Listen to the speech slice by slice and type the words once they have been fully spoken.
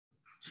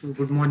So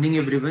good morning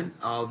everyone.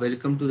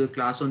 Welcome to the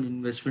class on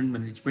investment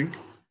management.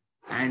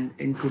 And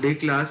in today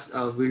class,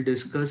 we'll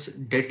discuss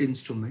debt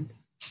instrument.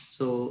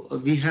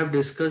 So we have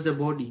discussed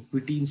about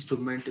equity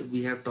instrument.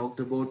 We have talked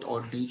about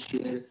ordinary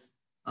share.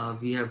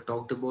 We have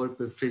talked about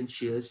preference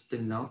shares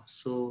till now.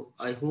 So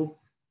I hope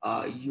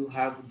you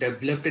have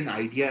developed an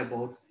idea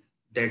about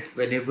that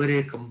whenever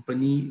a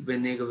company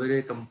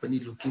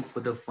looking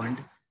for the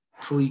fund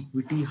through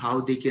equity, how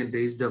they can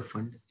raise the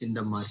fund in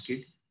the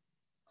market.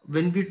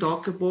 When we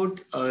talk about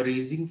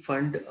raising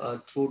fund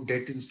through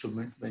debt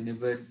instrument,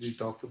 whenever we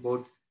talk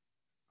about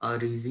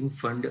raising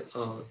fund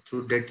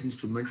through debt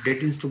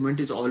instrument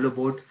is all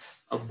about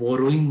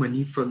borrowing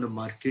money from the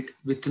market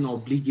with an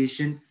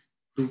obligation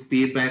to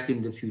pay back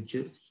in the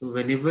future. So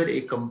whenever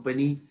a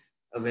company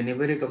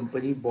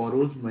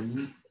borrows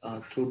money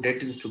through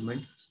debt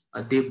instrument,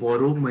 they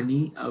borrow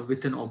money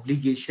with an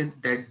obligation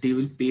that they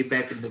will pay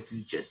back in the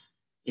future.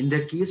 In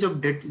the case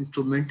of debt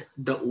instrument,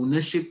 the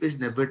ownership is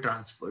never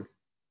transferred.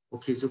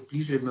 Okay, so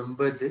please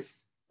remember this.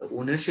 The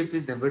ownership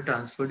is never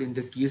transferred in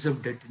the case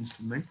of debt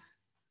instrument.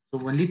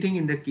 So only thing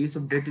in the case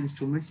of debt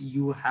instruments,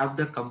 you have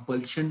the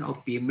compulsion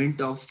of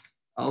payment of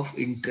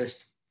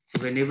interest.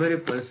 Whenever a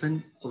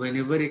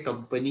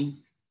company,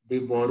 they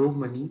borrow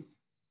money,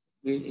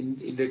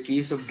 in the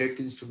case of debt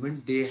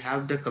instrument, they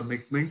have the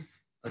commitment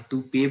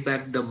to pay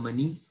back the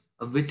money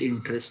with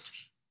interest.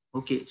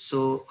 Okay,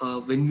 so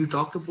when we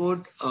talk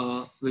about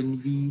a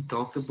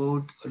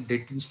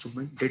debt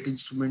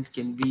instrument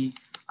can be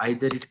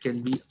either it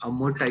can be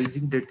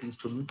amortizing debt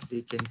instrument,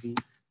 they can be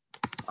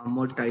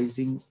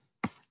amortizing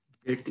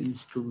debt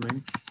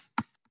instrument,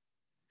 or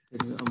it can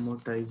be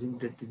non-amortizing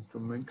debt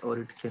instrument, or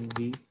it can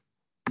be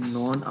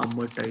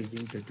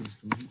non-amortizing instrument.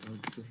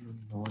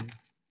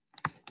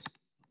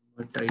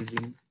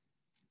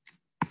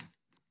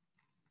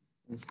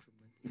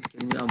 It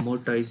can be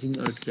amortizing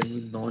or it can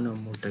be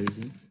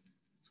non-amortizing.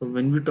 So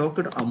when we talk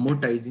about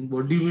amortizing,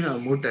 what do you mean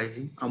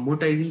amortizing?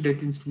 Amortizing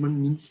debt instrument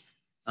means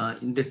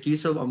in the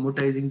case of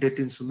amortizing debt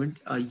instrument,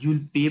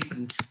 you'll pay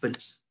principal.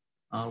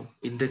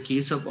 In the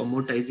case of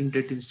amortizing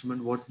debt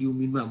instrument, what do you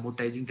mean by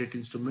amortizing debt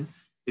instrument?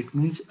 It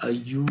means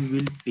you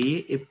will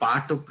pay a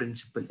part of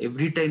principal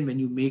every time when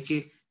you make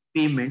a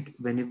payment.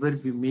 Whenever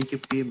we make a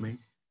payment,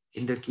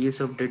 in the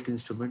case of debt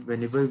instrument,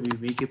 whenever we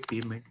make a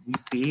payment, we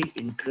pay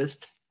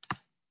interest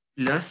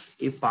plus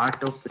a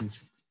part of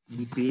principal.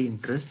 We pay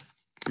interest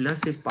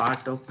plus a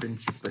part of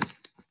principal.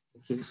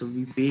 Okay, so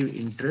we pay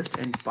interest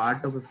and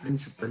part of a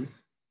principal,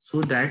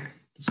 so that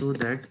so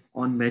that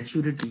on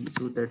maturity,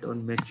 so that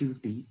on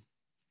maturity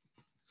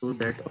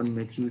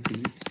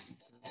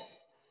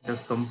the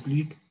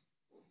complete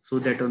so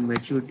that on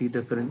maturity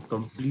the current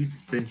complete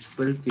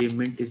principal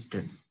payment is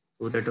done.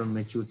 So that on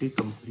maturity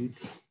complete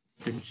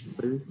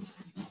principal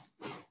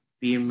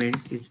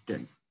payment is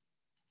done.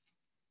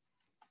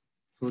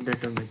 So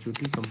that on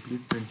maturity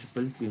complete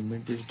principal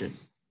payment is done.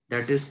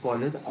 That is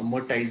called as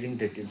amortizing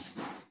debt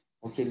instrument.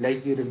 Okay,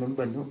 like you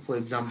remember, no? For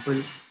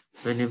example,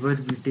 whenever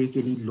we take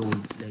any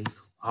loan like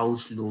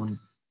house loan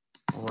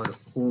or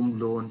home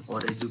loan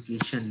or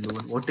education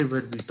loan,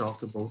 whatever we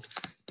talk about,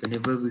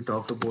 whenever we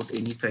talk about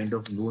any kind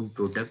of loan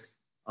product,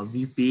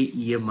 we pay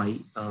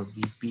EMI.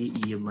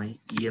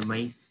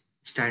 EMI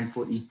stand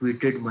for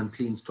equated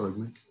monthly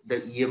installment.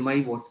 The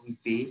EMI what we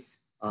pay,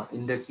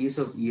 in the case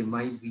of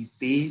EMI, we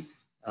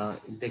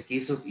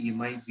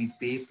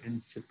pay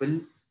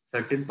principal,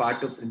 certain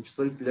part of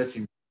principal plus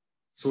interest,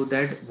 so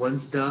that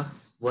once the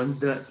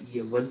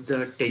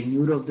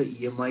tenure of the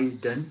EMI is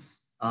done,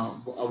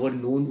 our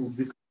loan would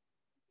be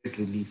get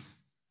relief.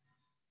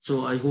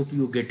 So I hope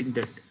you're getting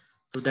that.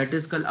 So that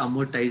is called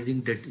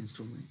amortizing debt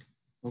instrument.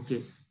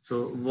 Okay.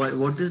 So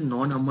what is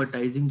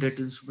non-amortizing debt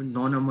instrument?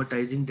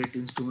 Non-amortizing debt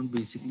instrument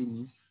basically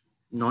means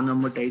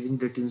non-amortizing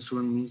debt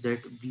instrument means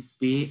that we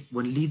pay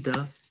only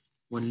the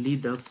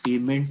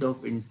payment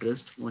of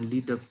interest,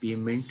 only the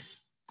payment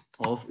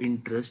of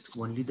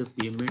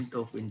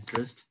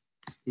interest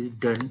is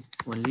done,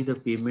 only the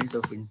payment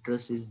of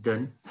interest is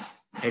done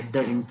at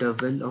the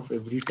interval of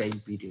every time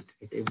period,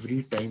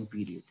 every time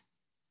period.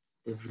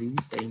 So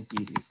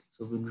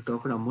when we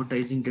talk about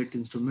amortizing debt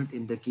instrument,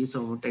 in the case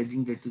of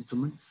amortizing debt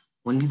instrument,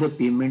 only the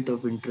payment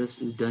of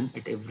interest is done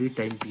at every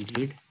time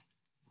period.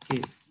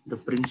 Okay, the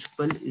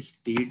principal is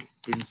paid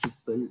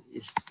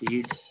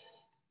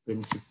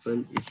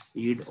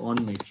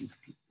on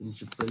maturity.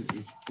 Principal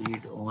is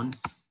paid on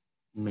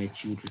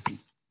maturity.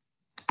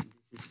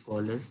 This is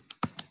called as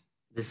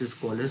this is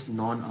called as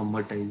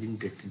non-amortizing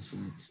debt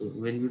instrument. So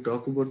when we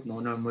talk about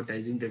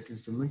non-amortizing debt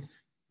instrument,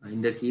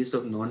 in the case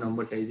of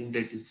non-amortizing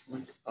debt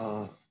instrument,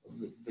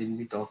 when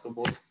we talk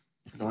about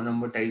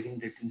non-amortizing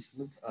debt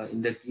instrument,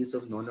 in the case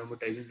of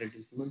non-amortizing debt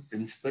instrument,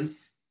 principal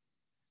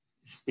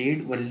is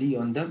paid only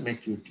on the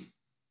maturity.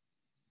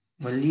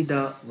 Only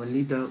the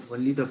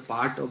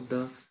part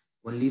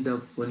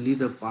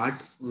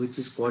which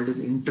is called as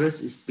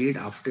interest is paid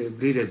after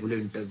every regular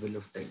interval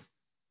of time.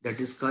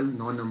 That is called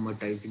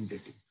non-amortizing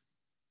debt instrument.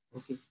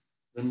 Okay.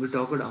 When we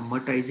talk about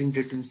amortizing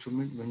debt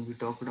instrument,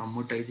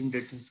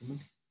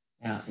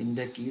 In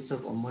the case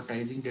of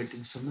amortizing debt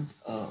instrument,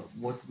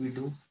 what we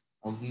do,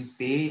 we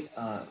pay.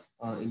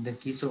 In the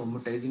case of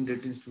amortizing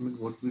debt instrument,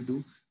 what we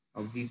do,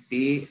 we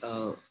pay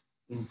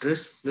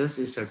interest plus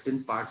a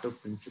certain part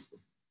of principal.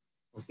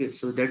 Okay,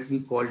 so that we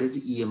call it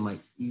EMI.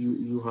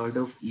 You heard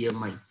of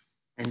EMI,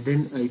 and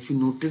then if you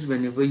notice,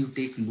 whenever you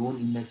take loan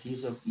in the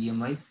case of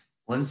EMI,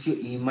 once your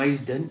EMI is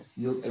done,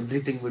 your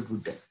everything will be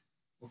done.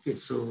 Okay,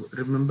 so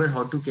remember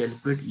how to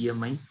calculate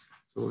EMI.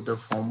 So the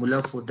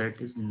formula for that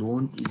is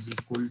loan is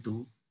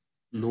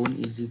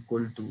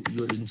equal to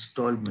your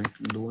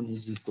installment. Loan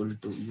is equal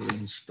to your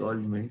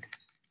installment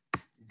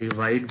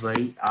divide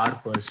by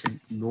R percent.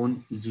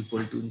 Loan is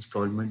equal to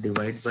installment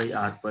divide by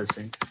R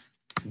percent.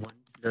 1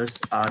 plus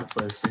R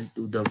percent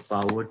to the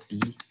power T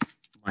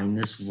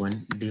minus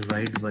 1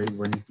 divide by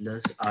 1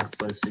 plus R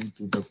percent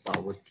to the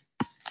power T.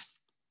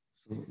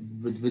 So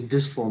with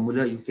this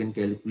formula, you can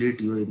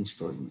calculate your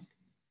installment.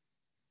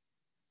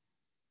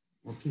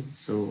 Okay,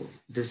 so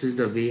this is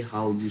the way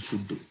how you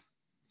should do.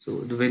 So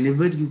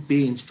whenever you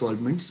pay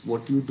installments,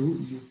 what you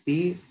do, you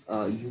pay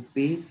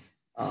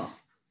uh,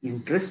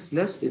 interest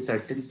plus a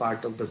certain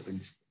part of the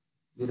principal.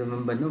 You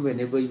remember, no?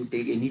 Whenever you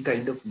take any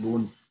kind of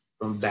loan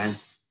from bank,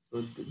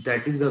 so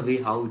that is the way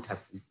how it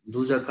happens.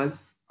 Those are called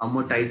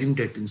amortizing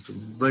debt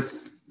instruments. But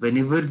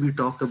whenever we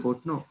talk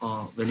about no,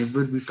 uh,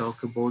 whenever we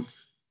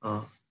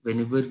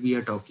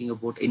are talking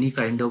about any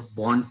kind of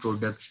bond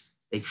products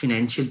like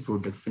financial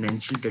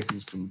debt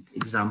instrument.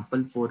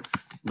 Example for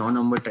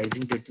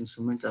non-amortizing debt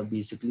instruments are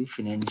basically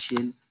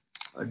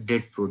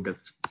debt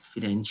products,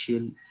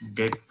 financial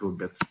debt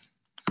products.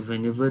 So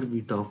whenever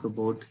we talk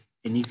about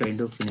any kind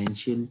of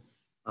financial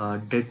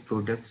debt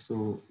product,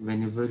 so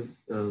whenever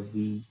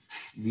we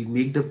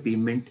make the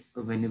payment,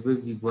 whenever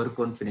we work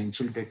on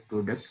financial debt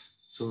product,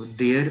 so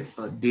there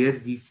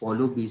we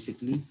follow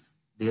basically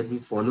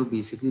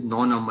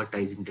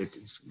non-amortizing debt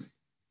instrument.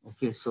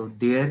 Okay, so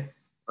there,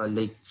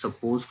 like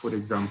suppose if I give you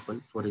an example,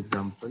 for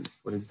example,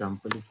 for an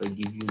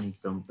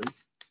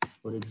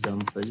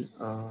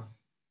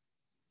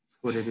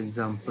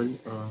example,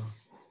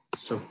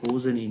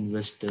 suppose an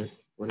investor,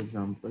 for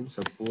example,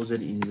 suppose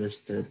an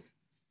investor,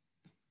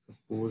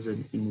 suppose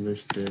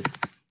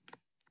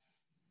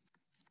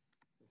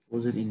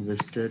an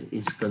investor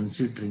is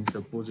considering,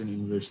 suppose an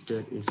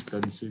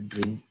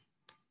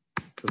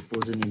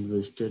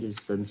investor is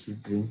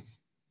considering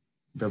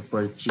the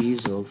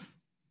purchase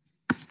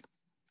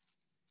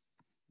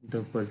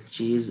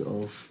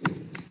of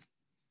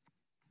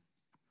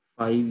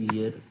 5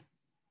 year,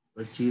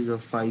 purchase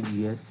of 5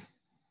 year,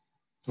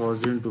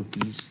 1,000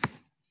 rupees,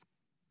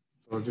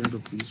 1,000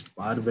 rupees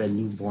par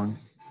value bond,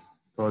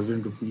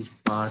 1,000 rupees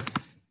par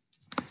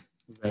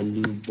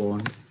value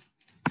bond,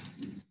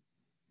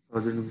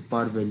 1,000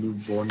 par value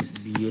bond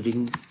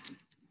bearing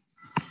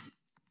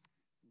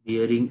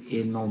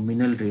a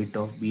nominal rate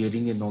of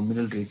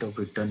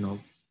return of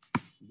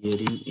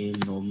bearing a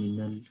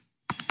nominal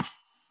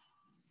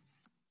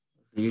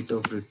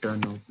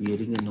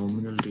bearing a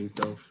nominal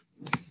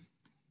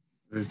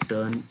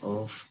return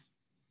of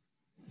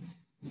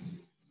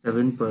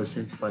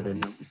 7% per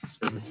annum,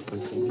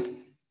 7%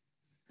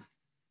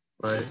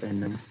 per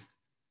annum.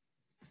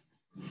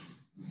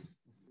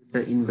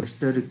 The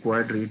investor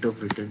required rate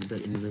of return,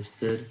 required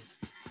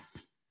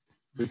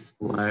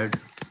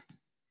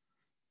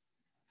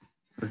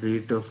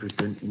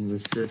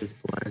investor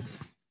required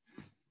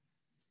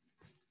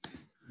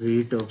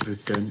rate of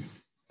return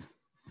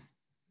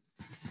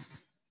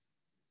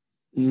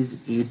is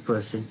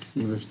 8%.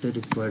 Investor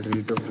required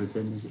rate of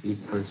return is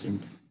 8%.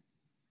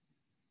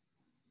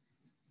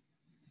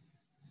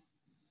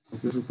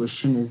 Okay, so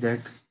question is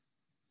that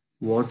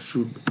what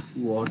should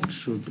what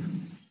should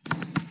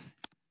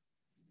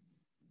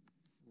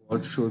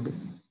what should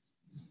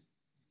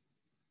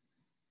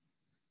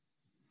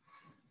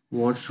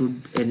what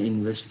should an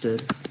investor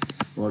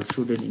what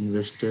should an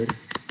investor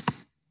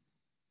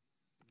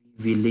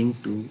be willing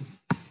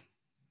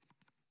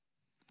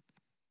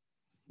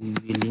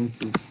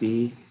to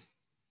pay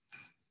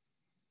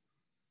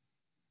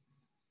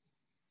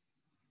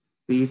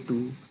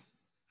to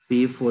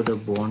pay for the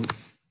bond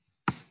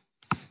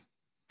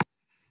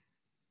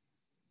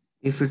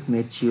if it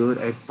mature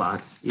at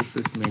par, if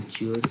it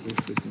matures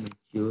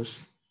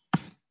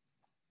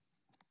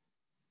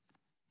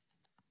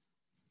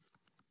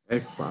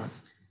at par.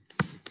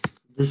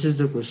 This is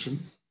the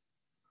question.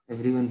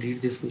 Everyone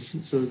read this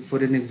question. So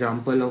for an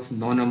example of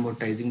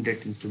non-amortizing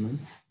debt instrument,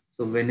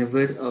 so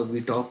whenever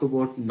we talk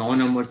about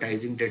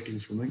non-amortizing debt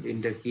instrument,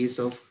 in the case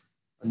of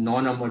a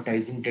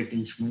non-amortizing debt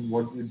instrument,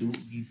 what we do,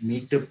 we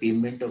make the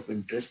payment of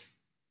interest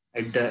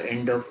at the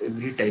end of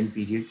every time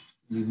period.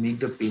 We make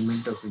the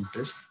payment of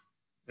interest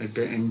at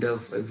the end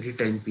of every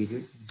time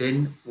period.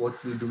 Then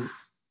what we do,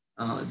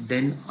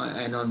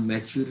 and on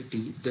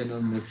maturity,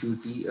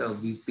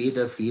 we pay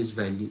the face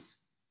value.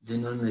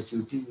 Then on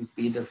maturity, we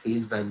pay the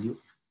face value,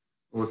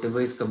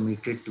 whatever is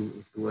committed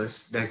to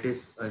us. That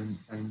is,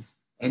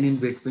 and in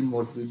between,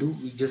 what we do,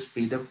 we just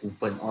pay the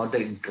coupon or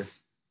the interest.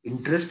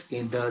 Interest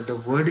in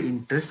the word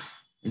interest.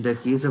 In the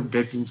case of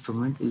debt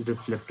instrument, is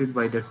reflected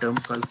by the term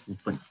called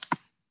coupon.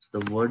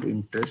 The word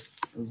interest,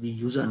 we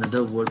use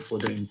another word for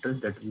the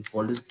interest that we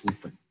call it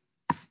coupon.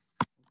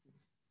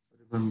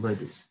 Remember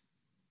this.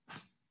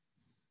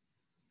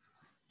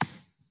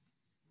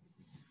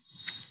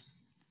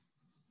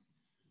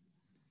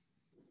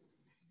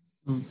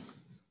 Hmm.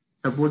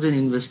 Suppose an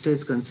investor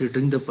is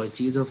considering the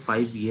purchase of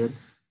 5-year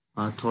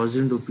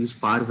 1,000 rupees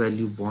par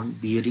value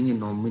bond bearing a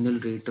nominal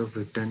rate of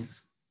return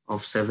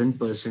of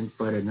 7%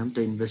 per annum.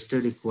 The investor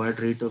required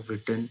rate of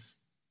return,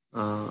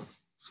 uh,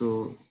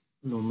 so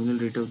nominal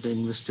rate of the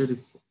investor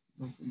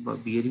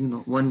bearing no,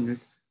 1 minute,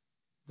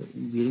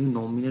 bearing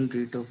nominal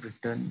rate of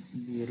return,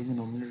 bearing a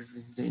nominal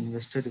rate, the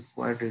investor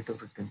required rate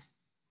of return.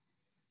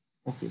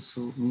 Okay,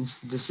 so means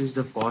this is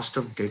the cost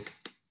of debt.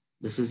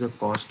 This is the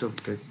cost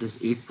of debt. This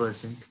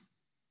 8%.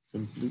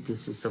 Simply,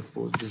 this is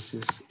suppose this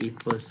is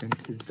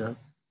 8% is the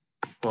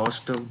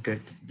cost of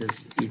debt.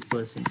 This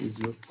 8% is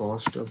your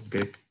cost of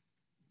debt,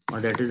 or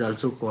that is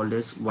also called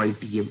as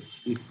YTM.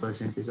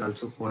 8% is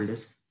also called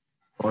as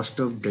cost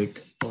of debt,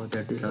 or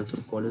that is also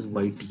called as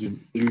YTM,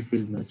 yield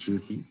till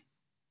maturity.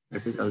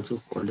 That is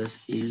also called as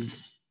yield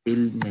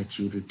till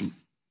maturity.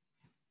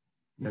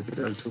 That is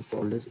also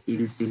called as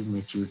yield till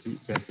maturity.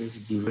 That is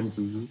given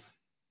to you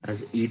as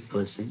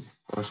 8%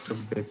 cost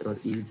of debt or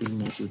yield till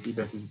maturity.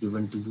 That is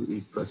given to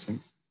you 8%.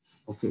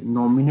 Okay,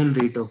 nominal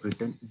rate of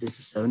return. This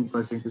is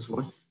 7% is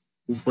what?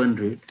 Coupon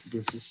rate.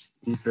 This is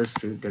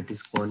interest rate that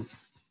is called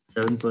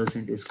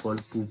 7% is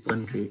called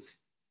coupon rate.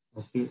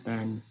 Okay,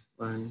 and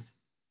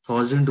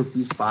 1,000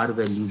 rupees par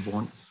value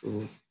bond.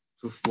 So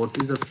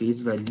what is the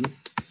face value?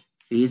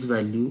 Face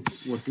value.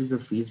 What is the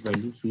face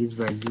value? Face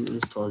value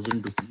is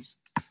 1,000 rupees.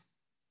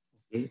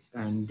 Okay,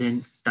 and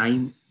then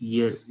time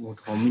year. What?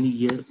 How many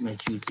year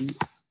maturity?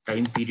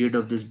 Time period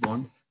of this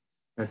bond.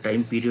 The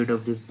time period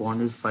of this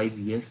bond is 5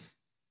 years.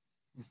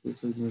 Okay,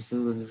 so investor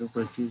will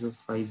purchase of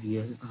 5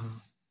 years.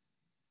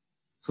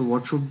 So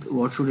what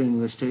should an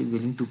investor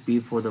willing to pay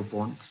for the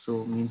bond?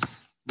 So means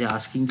they're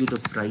asking you the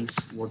price.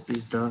 What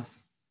is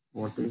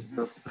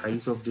the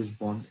price of this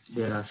bond?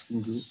 They're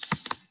asking you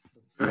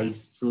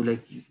price. So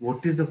like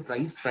what is the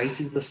price? Price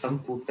is the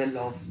sum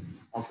total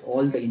of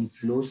all the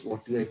inflows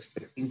what you are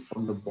expecting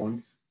from the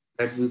bond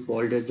that we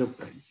called as the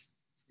price.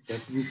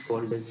 That we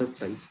called as the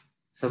price.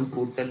 Sum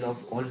total of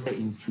all the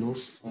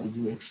inflows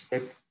you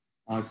expect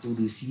to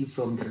receive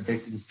from the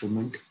debt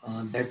instrument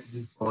that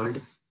we called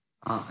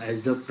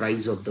as the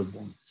price of the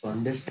bond. So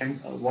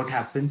understand what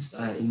happens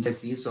in the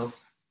case of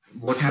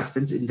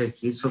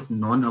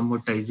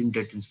non-amortizing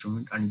debt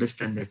instrument.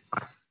 Understand that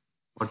part.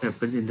 What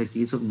happens in the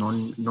case of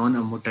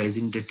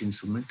non-amortizing debt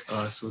instrument?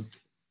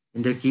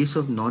 In the case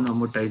of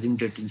non-amortizing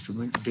debt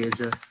instrument,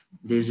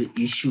 there's a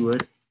issuer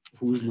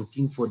who is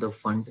looking for the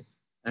fund,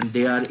 and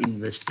they are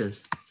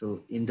investors.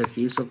 So in the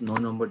case of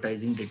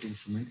non-amortizing debt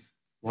instrument,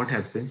 what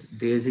happens?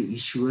 There's a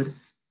issuer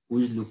who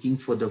is looking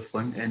for the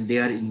fund, and they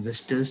are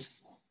investors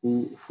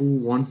who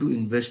want to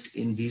invest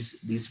in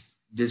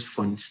these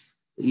funds.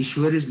 The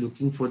issuer is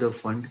looking for the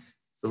fund.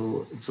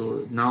 So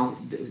now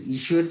the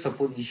issuer,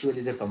 suppose issuer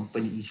is a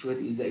company, issuer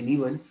is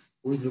anyone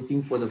who is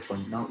looking for the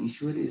fund. Now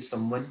issuer is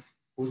someone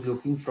who's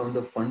looking from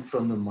the fund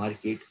from the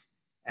market,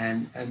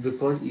 and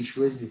because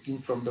issuer is looking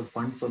from the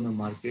fund from the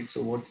market,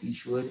 so what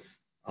issuer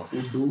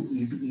would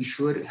do,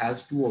 issuer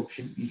has two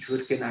options.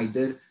 Issuer can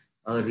either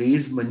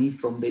raise money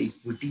from the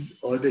equity,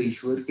 or the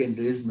issuer can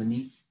raise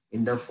money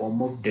in the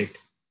form of debt.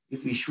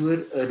 If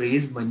issuer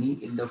raise money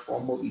in the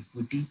form of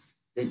equity,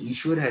 then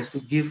issuer has to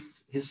give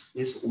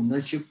his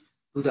ownership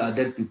to the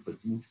other people.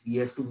 Means he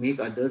has to make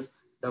others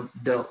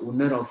the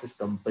owner of his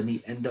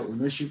company, and the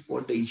ownership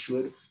what the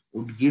issuer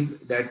would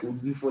give, that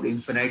would be for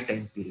infinite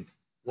time period.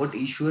 What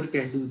issuer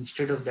can do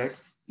instead of that,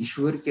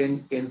 issuer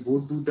can go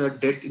to the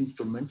debt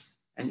instruments,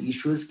 and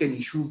issuers can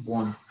issue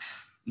bond.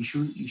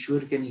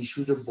 Issuer can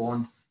issue the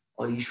bond,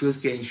 or issuer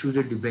can issue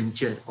the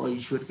debenture, or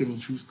issuer can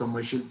issue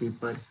commercial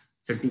paper,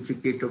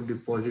 certificate of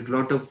deposit.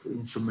 Lot of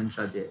instruments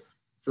are there.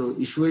 So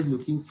issuer is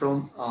looking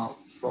from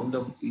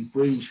the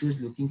issuer is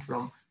looking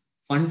from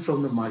fund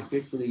from the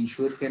market. So the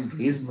issuer can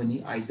raise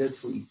money either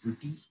through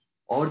equity,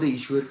 or the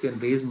issuer can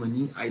raise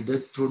money either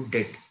through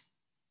debt.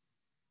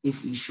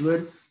 If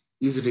issuer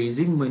is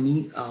raising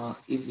money,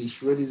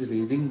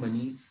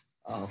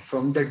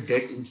 from the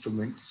debt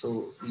instrument,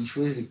 so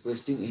issuer is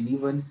requesting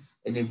anyone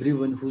and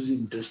everyone who's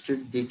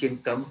interested, they can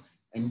come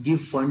and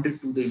give fund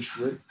to the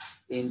issuer,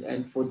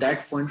 and for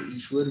that fund,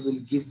 issuer will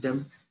give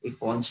them a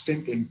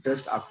constant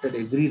interest after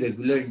every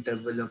regular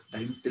interval of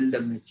time till the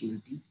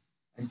maturity,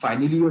 and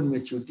finally on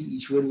maturity,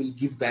 issuer will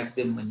give back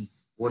their money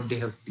what they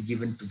have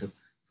given to them.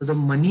 So the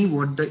money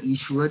what the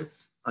issuer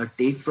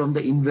take from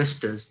the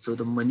investors. So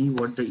the money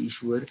what the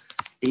issuer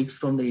takes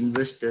from the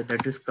investor,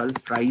 that is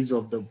called price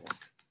of the bond.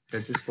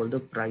 That is called the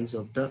price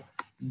of the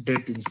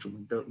debt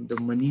instrument.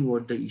 The money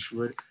what the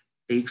issuer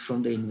takes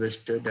from the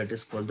investor, that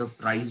is called the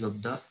price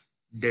of the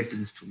debt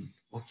instrument.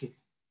 Okay.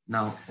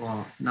 Now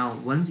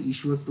once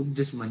issuer took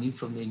this money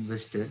from the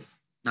investor,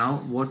 now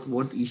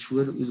what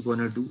issuer is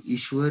gonna do?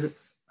 Issuer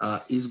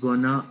is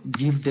gonna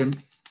give them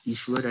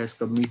issuer has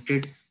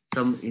committed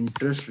some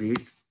interest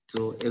rate.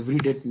 So every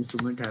debt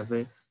instrument have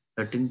a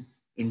certain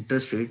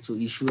interest rate. So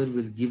issuer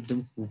will give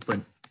them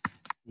coupon.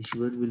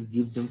 Issuer will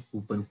give them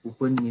coupon.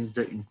 Coupon means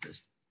the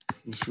interest.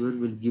 Issuer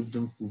will give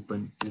them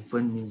coupon.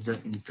 Coupon means the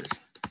interest.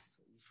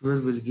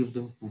 Issuer will give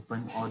them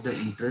coupon or the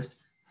interest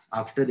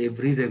after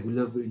every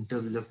regular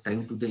interval of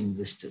time to the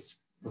investors.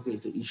 Okay,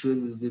 the issuer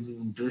will give the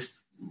interest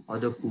or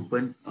the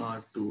coupon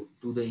to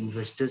the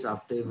investors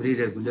after every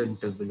regular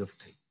interval of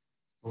time.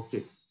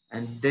 Okay,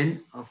 and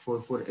then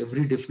for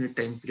every definite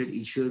time period,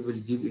 issuer will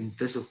give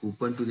interest or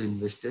coupon to the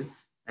investor.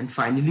 And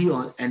finally,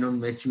 on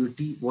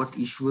maturity, what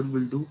issuer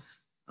will do?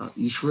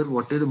 Issuer,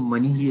 whatever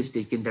money he has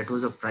taken, that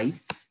was a price.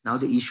 Now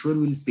the issuer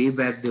will pay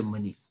back the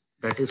money.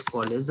 That is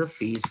called as the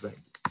face value.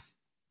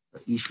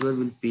 The issuer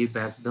will pay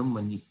back the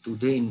money to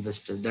the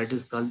investor. That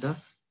is called the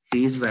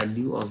face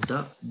value of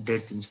the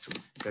debt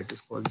instrument. That is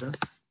called the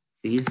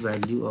face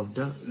value of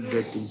the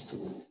debt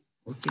instrument.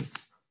 Okay.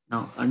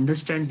 Now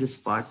understand this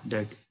part,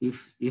 that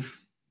if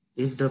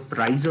the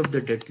price of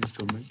the debt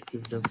instrument,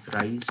 if the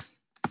price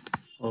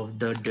of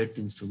the debt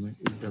instrument,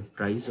 if the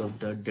price of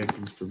the debt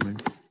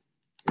instrument,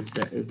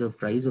 if the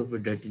price of a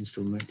debt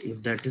instrument,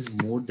 if that is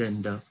more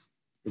than the,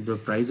 if the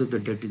price of the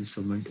debt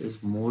instrument is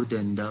more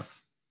than the,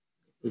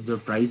 if the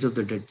price of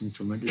the debt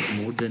instrument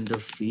is more than the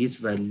face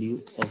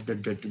value of the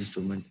debt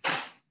instrument,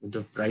 if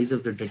the price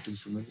of the debt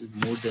instrument is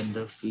more than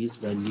the face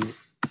value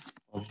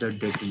of the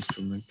debt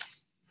instrument,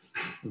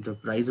 if the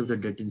price of the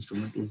debt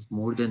instrument is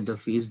more than the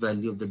face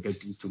value of the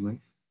debt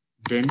instrument,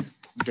 then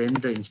then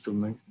the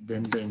instrument,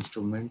 then the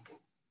instrument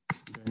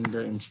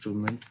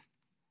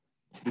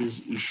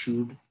is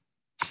issued,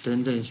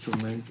 then the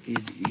instrument is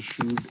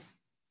issued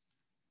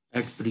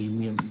at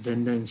premium.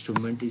 Then the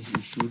instrument is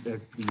issued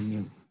at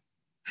premium.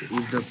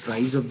 If the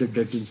price of the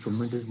debt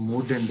instrument is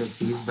more than the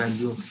face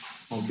value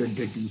of the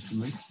debt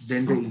instrument,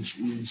 then the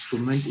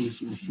instrument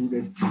is issued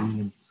at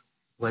premium.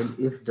 While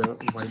if the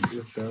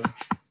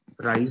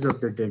price of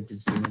the debt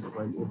instrument,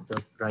 while if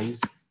the price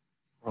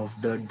of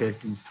the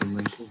debt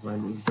instrument,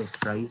 while if the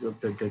price of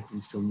the debt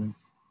instrument,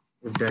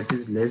 if that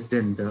is less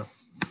than the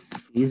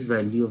face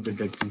value of the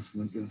debt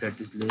instrument, if that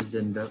is less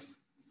than the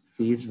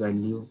face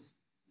value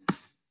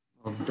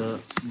of the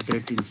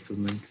debt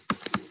instrument,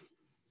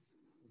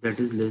 that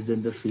is less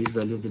than the face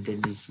value of the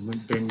debt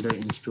instrument, then the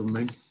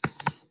instrument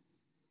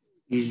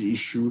is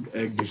issued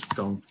at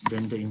discount.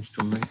 Then the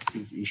instrument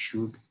is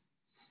issued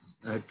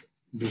at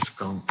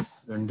discount.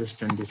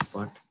 Understand this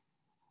part.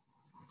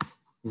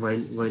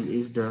 While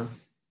if the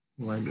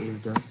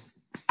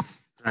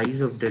price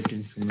of debt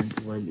instrument,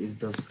 while if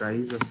the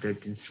price of debt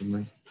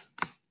instrument,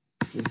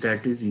 if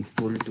that is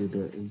equal to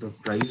the, if the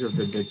price of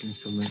the debt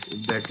instrument,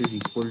 if that is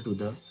equal to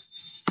the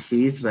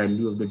face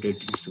value of the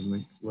debt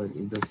instrument, while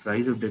if the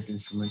price of debt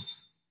instrument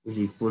is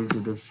equal to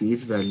the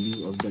face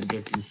value of the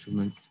debt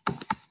instrument,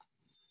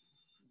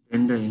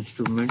 then the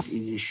instrument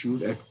is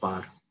issued at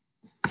par.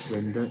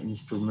 Then the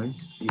instrument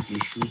is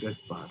issued at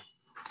par.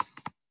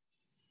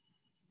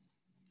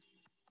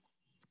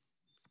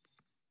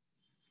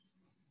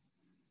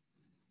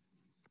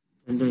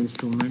 Then the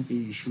instrument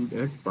is issued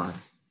at par.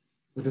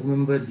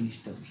 Remember these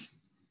terms.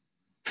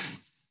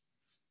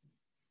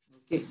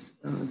 Okay,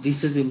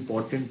 this is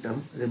important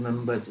term.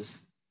 Remember this.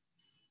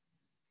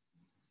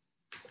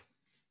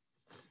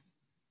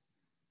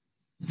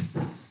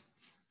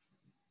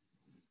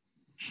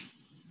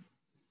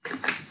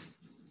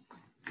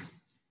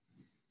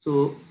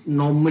 So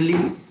normally,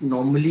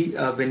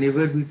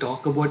 whenever we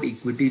talk about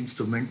equity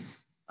instrument,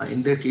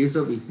 in the case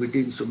of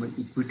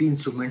equity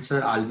instruments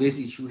are always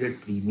issued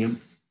at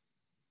premium.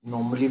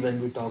 Normally,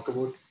 when we talk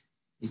about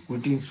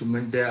equity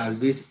instrument, they are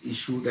always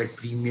issued at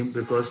premium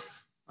because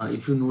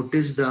if you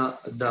notice the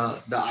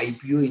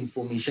IPO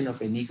information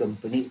of any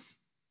company,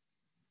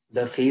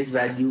 the face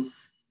value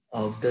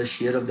of the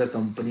share of the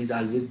company is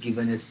always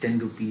given as 10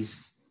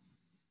 rupees,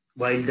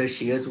 while the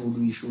shares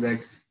would be issued at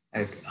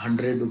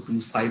 100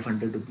 rupees,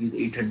 500 rupees,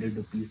 800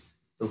 rupees.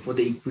 So for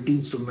the equity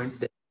instrument,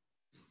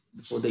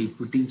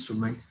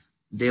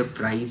 their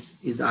price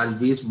is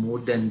always more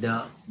than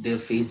their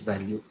face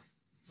value.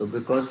 So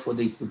because for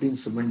the equity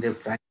instrument, their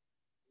price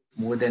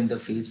is more than the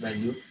face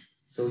value,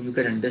 so you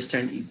can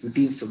understand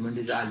equity instrument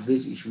is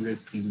always issued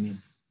at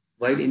premium.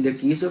 While in the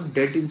case of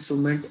debt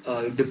instrument,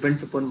 it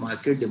depends upon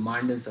market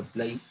demand and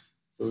supply.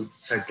 So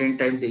certain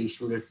times they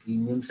issued at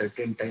premium,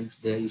 certain times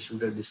they are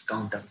issued at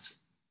discount also.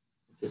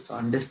 Okay, so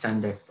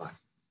understand that part.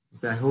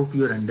 Okay, I hope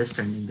you are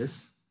understanding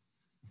this.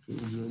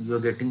 Okay, you're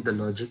getting the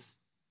logic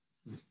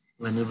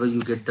whenever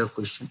you get the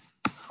question,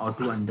 how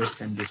to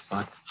understand this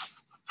part.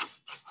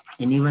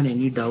 Anyone,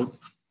 any doubt?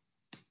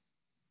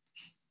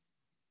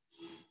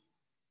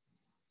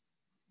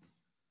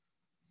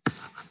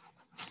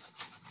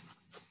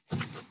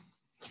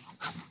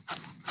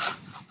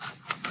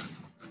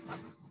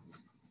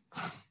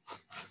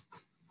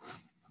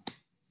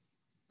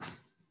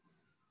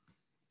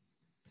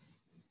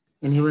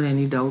 Anyone,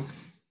 any doubt?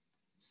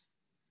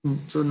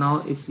 So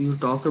now if you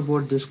talk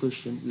about this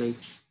question, like,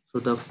 so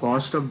the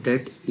cost of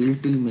debt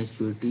yield till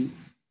maturity.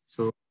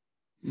 So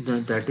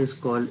that is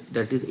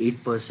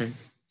 8%.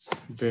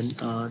 Then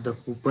the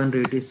coupon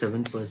rate is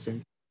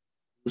 7%.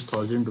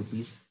 1,000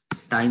 rupees.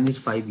 Time is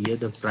 5 years.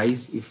 The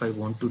price, if I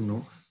want to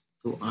know,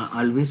 so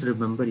always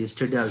remember.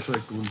 Yesterday also I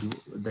told you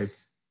that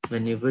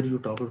whenever you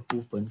talk about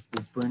coupon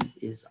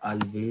is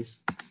always,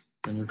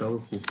 when you talk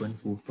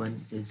about coupon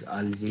is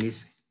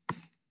always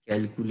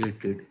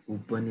calculated.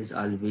 Coupon is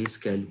always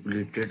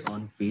calculated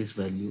on face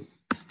value.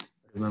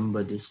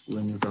 Remember this,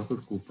 when you talk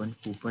about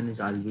coupon is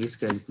always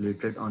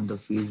calculated on the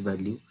face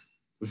value.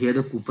 So here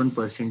the coupon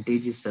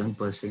percentage is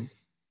 7%.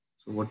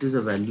 So what is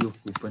the value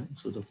of coupon?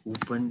 So the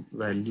coupon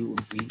value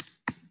would be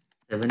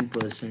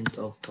 7%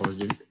 of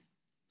 1,000.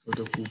 So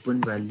the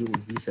coupon value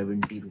would be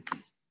 70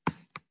 rupees. The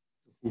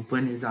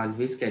coupon is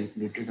always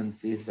calculated on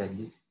face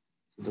value.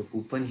 So the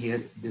coupon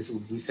here, this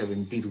would be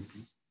 70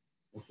 rupees.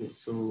 Okay,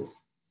 so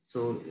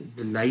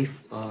the life,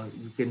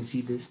 you can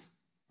see this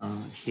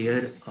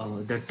here.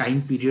 The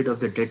time period of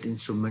the debt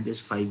instrument is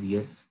 5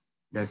 year.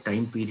 The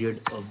time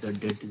period of the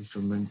debt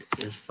instrument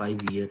is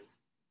 5 year.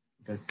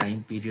 The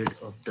time period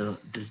of the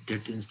this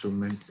debt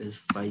instrument is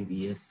 5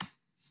 year.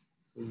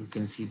 So you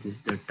can see this.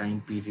 The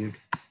time period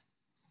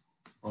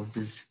of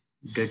this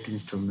debt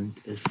instrument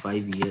is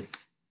 5 year.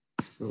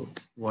 So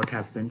what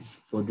happens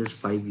for this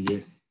 5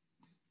 year?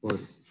 For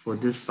for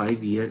this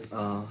 5 year,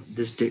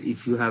 this debt,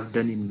 if you have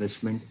done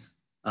investment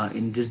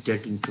in this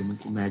debt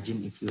instrument,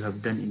 imagine if you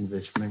have done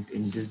investment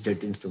in this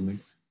debt instrument,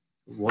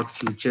 what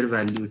future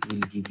value it will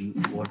give you,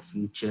 what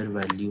future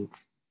value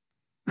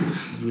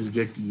you will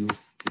get you,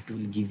 it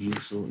will give you.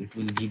 So it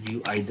will give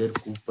you either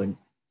coupon,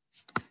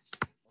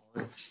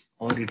 or,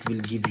 or it will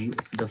give you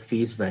the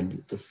face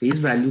value. The face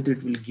value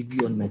that will give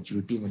you on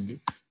maturity only.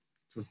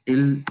 So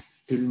till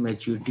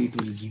maturity, it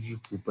will give you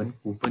coupon.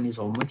 Coupon is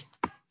how much?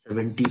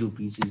 70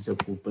 rupees is the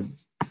coupon.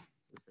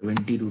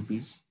 70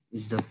 rupees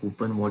is the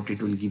coupon what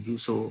it will give you.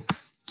 So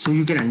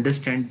you can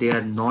understand they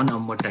are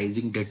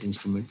non-amortizing debt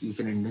instrument. You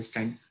can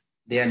understand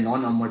they are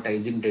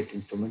non-amortizing debt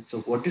instrument.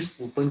 So what is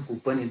coupon?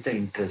 Coupon is the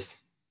interest.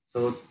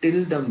 So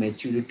till the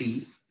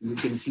maturity, you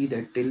can see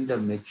that till the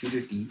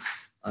maturity.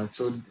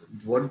 So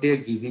what they are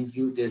giving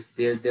you,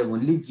 they're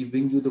only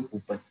giving you the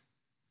coupon.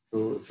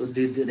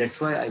 That's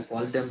why I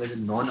call them as a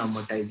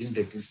non-amortizing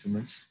debt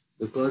instruments,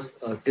 because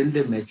till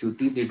their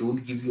maturity they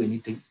don't give you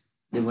anything.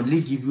 They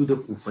only give you the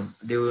coupon.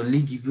 They will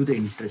only give you the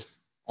interest.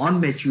 On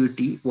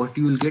maturity, what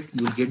you will get?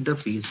 You will get the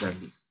face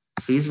value.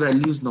 Face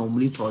value is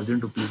normally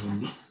 1,000 rupees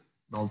only.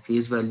 Now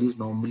face values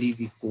normally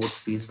we quote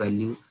face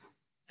value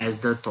as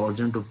the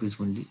 1,000 rupees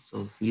only.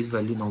 So face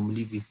value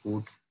normally we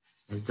quote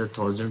as the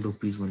 1,000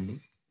 rupees only.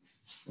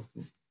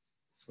 Okay.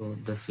 So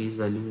the face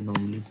value we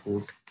normally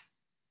quote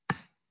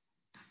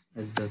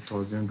as the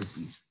 1,000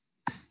 rupees.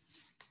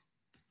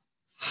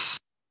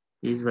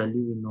 Face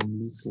value we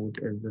normally quote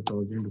as the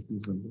 1,000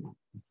 rupees only.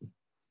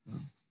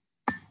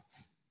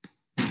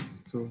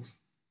 So,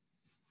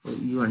 so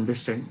you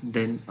understand.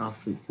 Then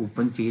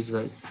coupon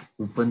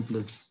coupon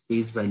plus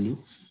face value.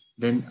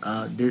 Then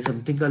there's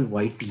something called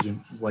YTM.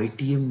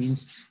 YTM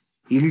means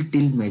yield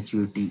till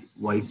maturity.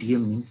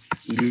 YTM means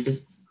yield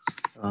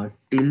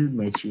till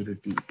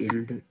maturity.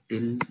 Yield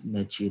till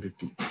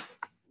maturity.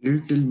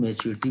 Yield till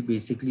maturity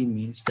basically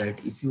means that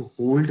if you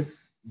hold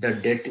the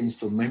debt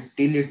instrument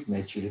till its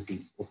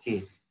maturity,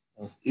 okay.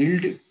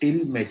 Yield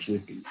till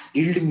maturity.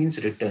 Yield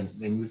means return.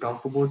 When you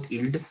talk about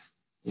yield,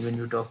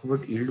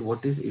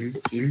 what is yield?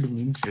 Yield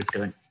means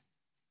return.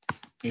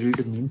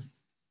 Yield means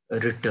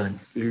return.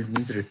 Yield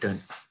means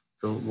return.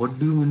 So what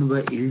do you mean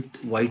by yield?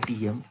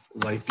 YTM.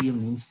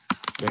 YTM means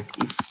that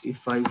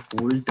if I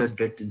hold the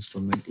debt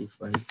instrument, if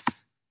I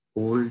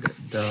hold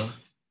the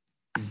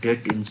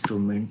debt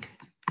instrument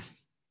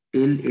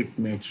till its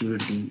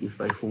maturity, if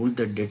I hold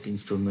the debt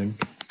instrument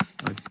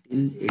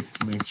till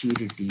its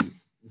maturity,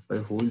 if I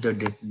hold the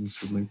debt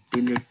instrument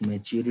till its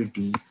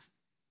maturity,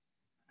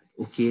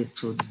 okay,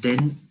 so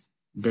then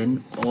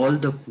all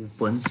the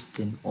coupons,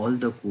 then all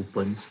the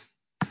coupons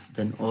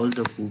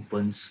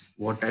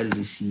what I'll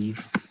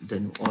receive,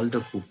 then all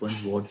the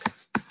coupons what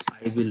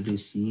I will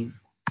receive,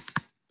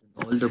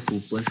 all the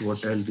coupons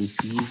what I'll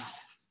receive,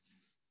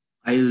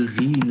 I'll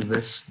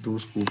reinvest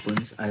those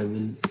coupons.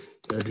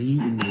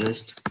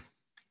 Reinvest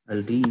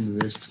I'll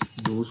reinvest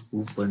those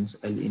coupons.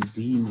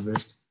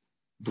 Reinvest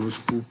those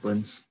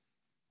coupons.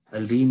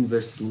 I'll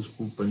reinvest those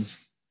coupons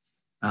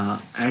uh,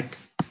 at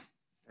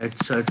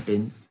at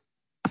certain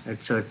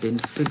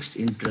fixed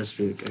interest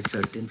rate. At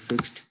certain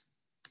fixed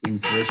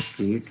interest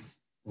rate.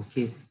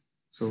 Okay.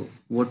 So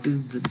what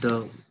is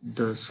the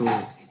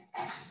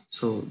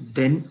so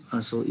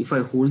if I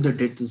hold the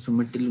debt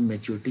instrument till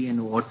maturity,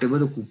 and whatever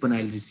the coupon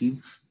I'll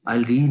receive,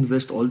 I'll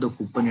reinvest all the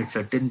coupon at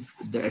certain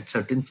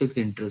fixed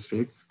interest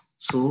rate.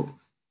 So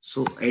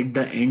so at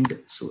the end,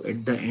 so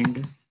at the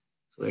end,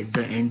 so at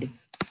the end,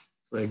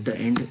 so at the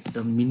end,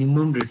 the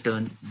minimum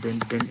return,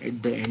 then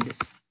at the end,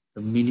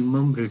 the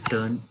minimum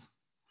return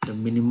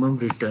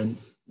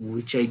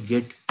which I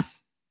get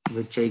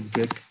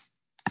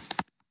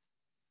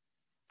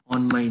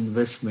on my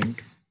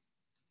investment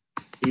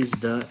is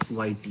the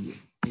YTA.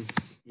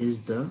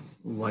 is the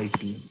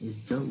YTM, is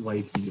the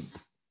YTM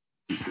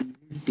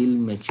till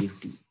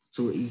maturity.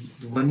 So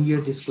 1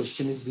 year this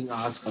question is being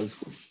asked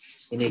also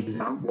in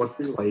exam. What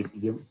is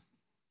YTM?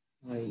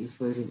 I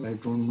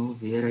don't know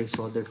where I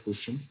saw that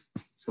question.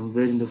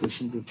 Somewhere in the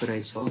question paper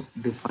I saw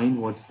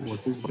define what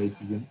is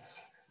YTM.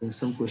 In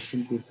some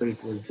question paper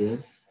it was there.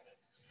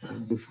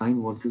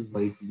 Define what is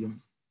YTM.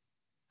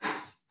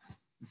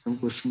 In some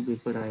question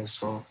paper I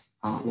saw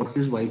what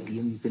is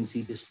YTM. You can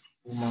see this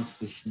 2 mark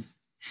question.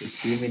 It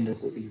came in the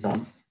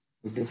exam.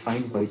 To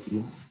define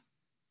YTM.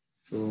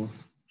 So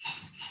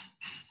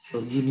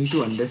you need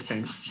to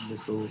understand.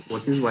 So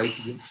what is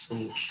YTM? So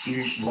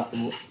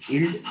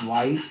yield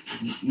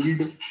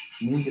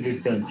means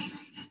return.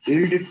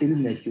 Yield till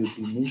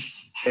maturity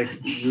means that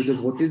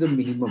what is the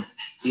minimum?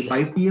 The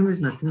YTM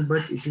is nothing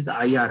but it is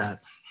IRR.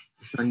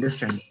 If you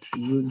understand,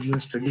 you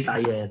have studied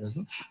IRR,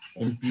 no?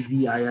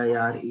 NPV,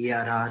 IIR,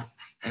 ARR,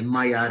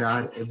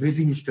 MIRR,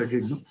 everything you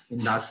studied, no,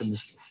 in last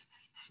semester.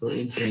 So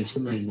in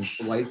financial management,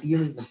 so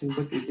YTM is nothing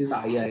but it is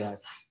IIR,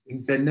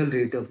 internal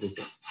rate of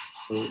return.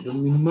 So the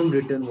minimum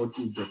return what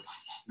you get,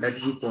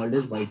 that we called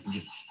as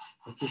YTM.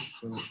 Okay,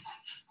 so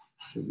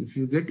if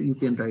you get, you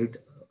can write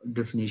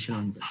definition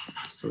on that.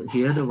 So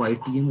here the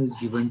YTM is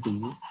given to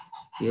you.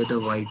 Here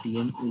the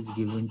YTM is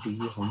given to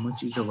you. How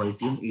much is the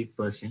YTM?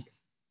 8%.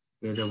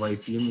 Here the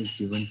YTM is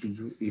given to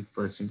you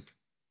 8%.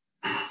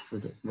 So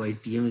the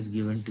YTM is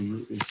given to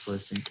you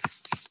 8%.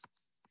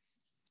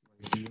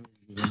 YTM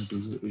is given to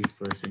you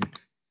 8%.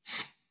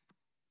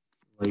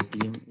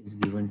 YTM is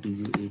given to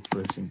you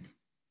 8%.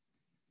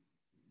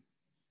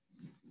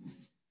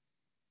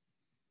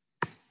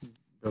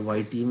 The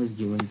YTM is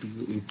given to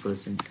you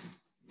 8%.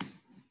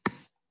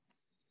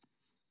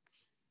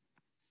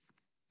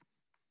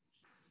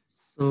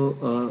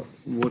 So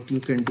what you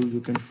can do,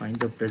 you can find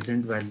the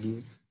present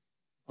value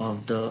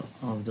of the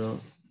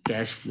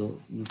cash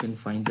flow. You can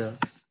find the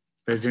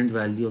present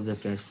value of the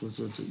cash flow.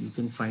 So you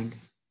can find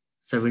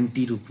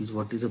 70 rupees.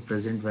 What is the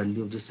present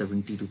value of the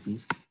 70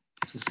 rupees?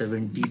 So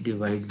 70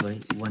 divided by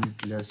 1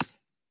 plus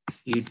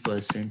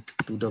 8%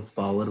 to the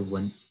power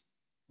 1.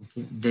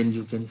 Okay, then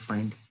you can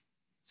find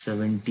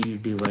 70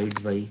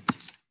 divided by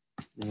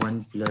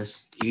 1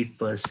 plus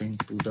 8%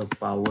 to the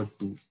power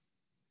 2.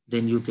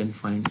 Then you can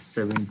find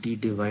 70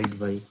 divided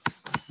by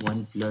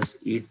 1 plus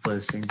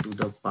 8% to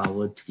the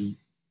power 3.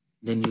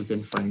 Then you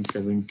can find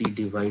 70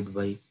 divided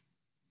by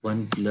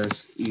 1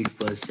 plus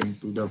 8%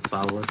 to the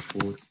power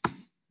 4.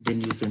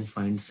 Then you can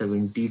find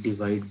 70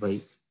 divided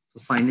by, so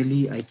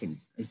finally I can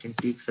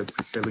take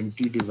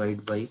 70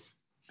 divided by,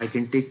 I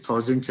can take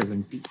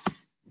 1070.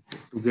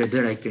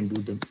 Together I can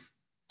do them.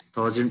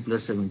 1000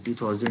 plus 70,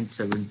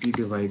 1070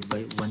 divided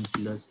by 1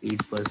 plus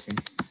 8%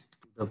 to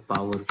the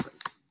power 5.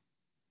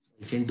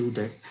 I can do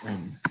that,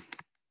 and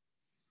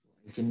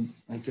I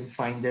can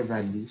find their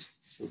values.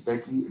 So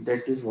that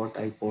is what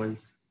I call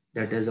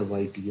that as a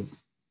YTM.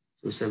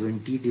 So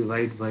 70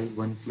 divided by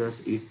 1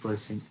 plus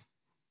 8%.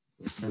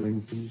 So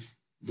 70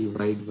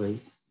 divided by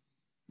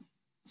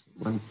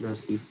 1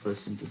 plus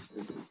 8%.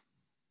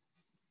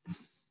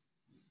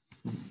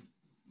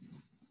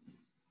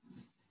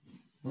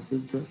 What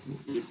is the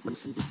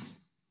 8%?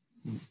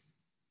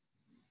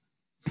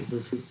 So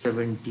this is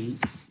 70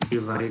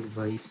 divided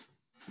by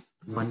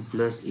 1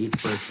 plus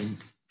 8%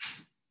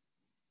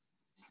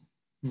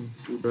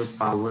 to the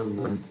power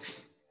 1.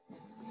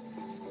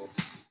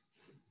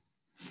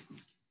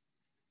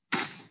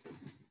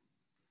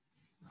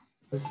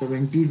 So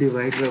 70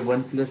 divided by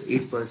 1 plus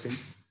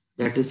 8%,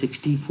 that is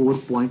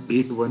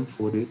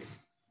 64.8148.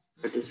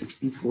 That is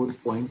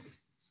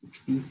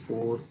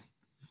 64.64.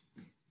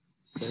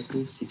 That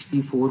is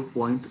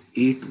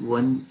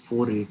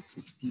 64.8148.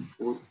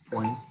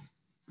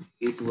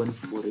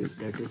 64.8148.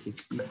 That is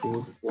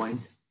 64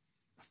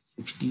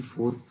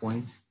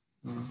 point.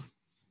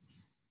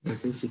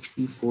 That is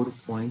 64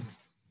 point.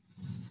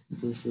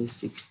 This is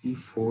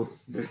 64.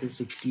 That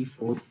is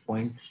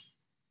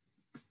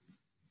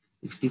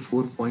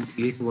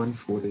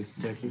 64.8148.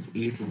 That is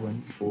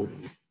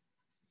 8148.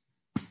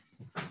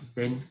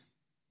 Then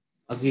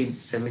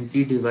again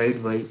 70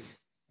 divided by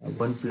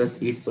 1 plus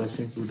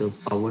 8% to the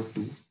power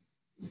 2.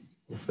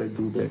 If I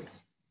do that,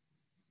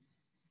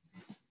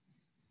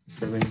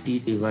 70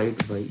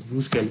 divided by,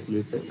 use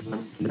calculator,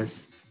 1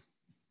 plus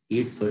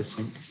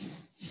 8%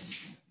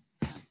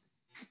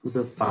 to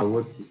the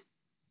power 2.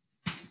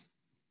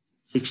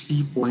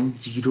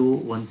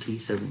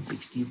 60.0137.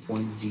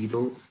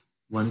 60.0137.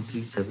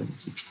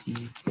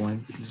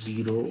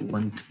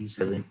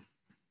 60.0137.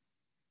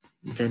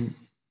 Then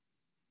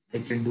I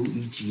can do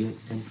each year.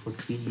 Then for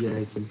 3 year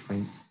I can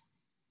find.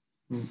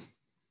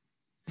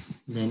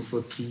 Then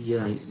for 3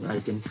 year I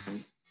can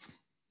find.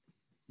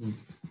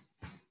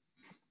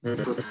 Then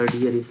for third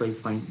year if I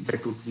find,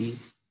 that would be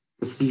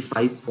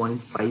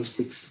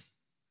 55.56.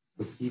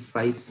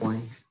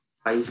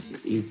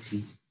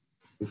 55.5683.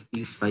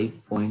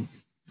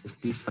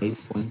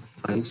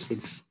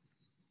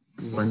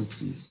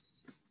 55.5613.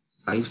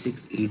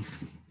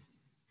 5683.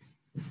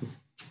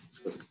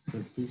 So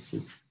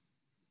 56.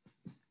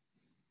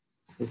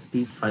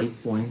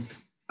 55.5613.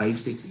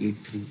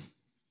 5683.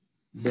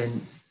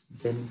 Then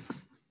then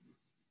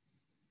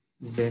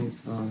then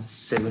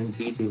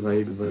 70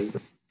 divided by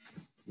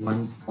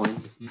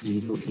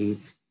 1.08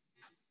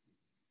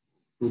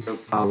 to the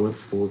power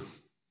 4.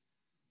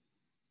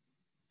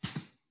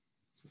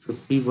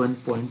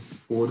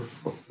 51.4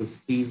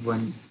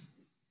 51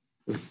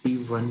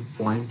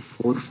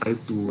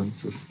 51.4521.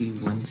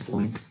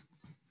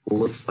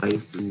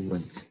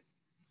 51.4521.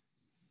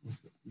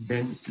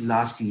 Then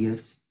last year,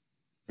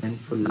 and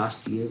for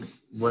last year,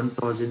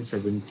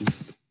 1070.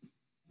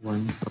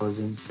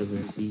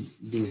 1070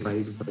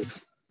 divided by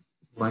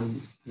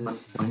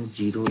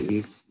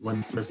 1.08,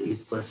 1 plus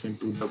 8%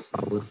 to the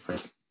power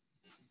 5.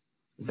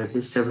 That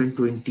is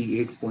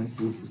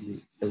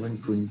 728.228.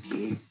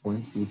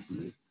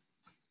 728.228.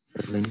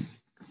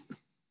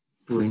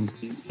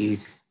 728.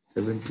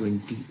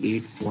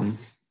 728.224.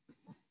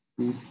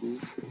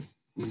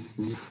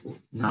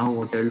 Now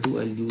what I'll do,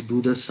 I'll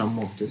do the sum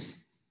of this.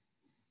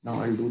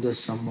 Now I'll do the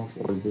sum of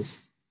all this.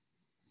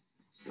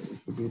 So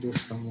to do the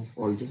sum of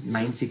all this,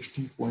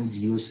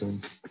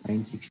 960.07.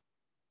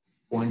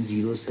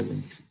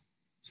 960.07.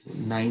 So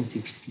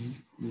 960,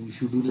 we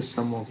should do the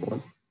sum of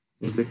all.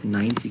 You get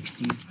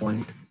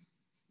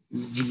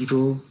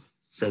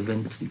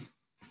 960.073.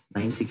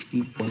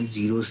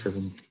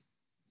 960.073.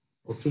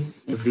 Okay,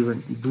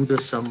 everyone, do the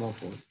sum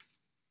of all.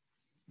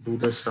 Do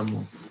the sum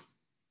of.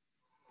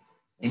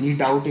 Any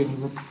doubt,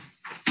 anyone?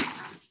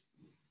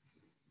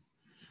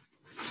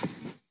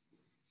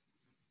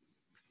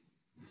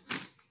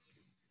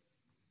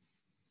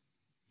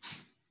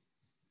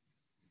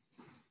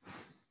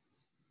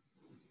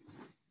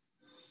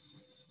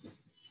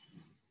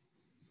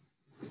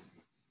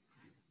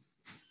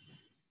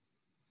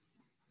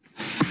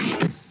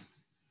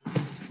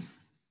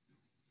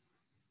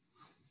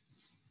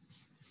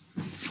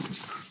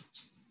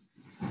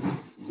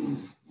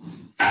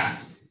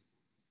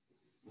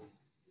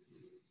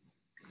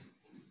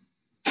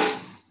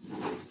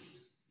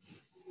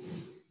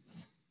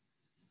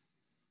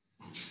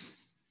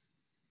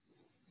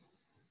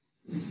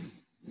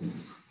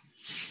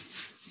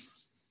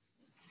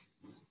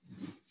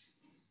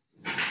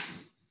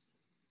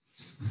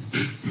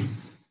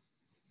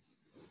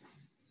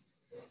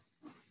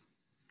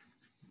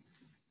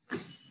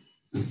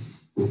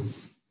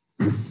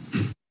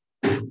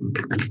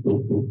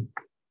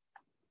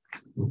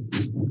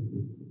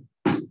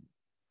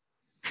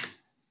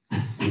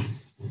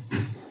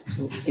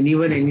 So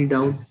anyone, any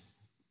doubt?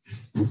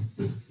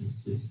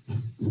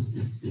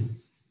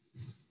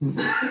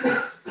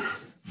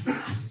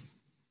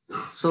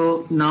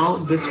 So now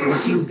this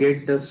what you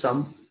get the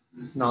sum.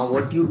 Now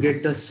what you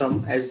get the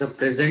sum as the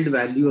present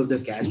value of the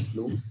cash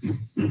flow.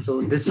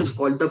 So this is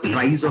called the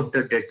price of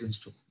the debt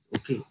instrument.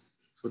 Okay.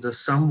 So the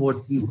sum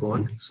what we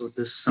got. So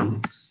the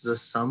sum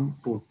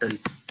total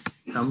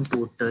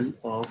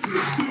of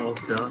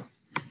the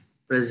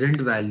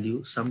present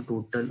value, sum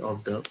total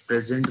of the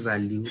present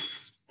value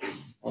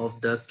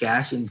of the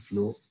cash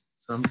inflow,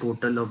 sum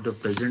total of the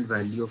present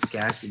value of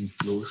cash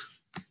inflows.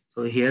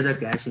 So here the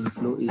cash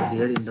inflow is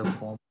there in the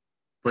form of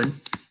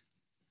coupon.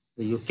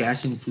 So your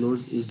cash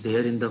inflows is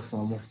there in the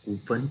form of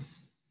coupon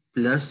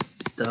plus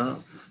the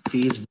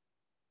face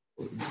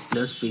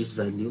face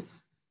value.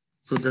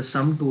 So the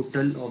sum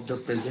total of the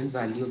present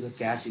value of the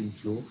cash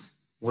inflow,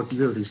 what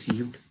you have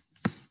received,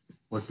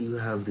 what you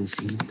have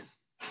received,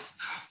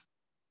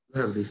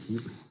 what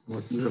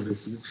you have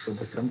received. So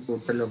the sum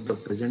total of the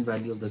present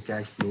value of the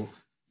cash flow,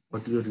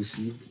 what you have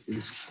received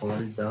is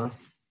called the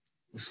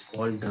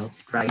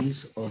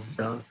price of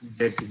the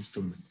debt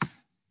instrument.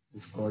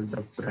 It's called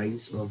the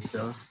price of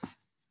the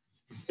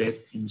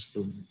debt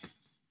instrument.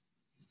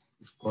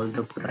 It's called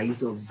the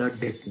price of the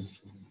debt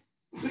instrument.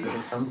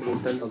 The sum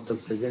total of the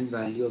present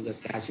value of the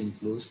cash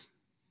inflows,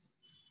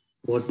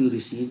 what you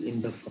receive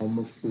in the form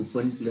of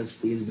coupon plus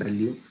face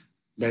value,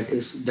 that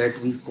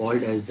we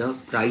called as the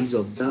price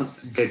of the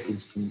debt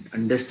instrument.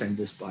 Understand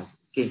this part.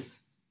 Okay.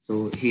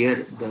 So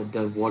here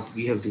the what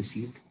we have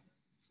received.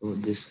 So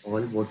this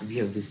all what we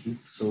have received.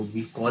 So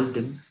we call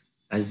them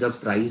as the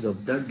price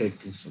of the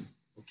debt instrument.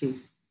 Okay.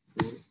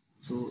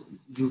 So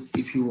you,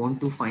 if you want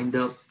to find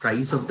the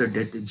price of the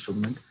debt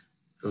instrument,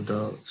 so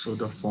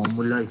the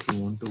formula, if you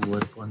want to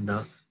work on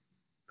the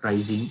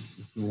pricing,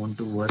 if you want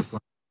to work on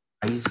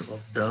price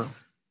of the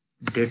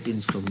debt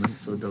instrument,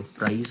 so the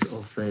price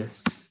of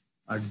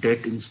a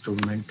debt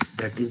instrument,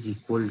 that is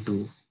equal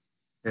to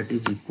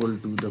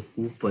the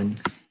coupon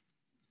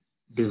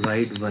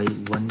divided by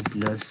 1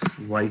 plus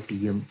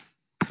YTM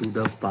to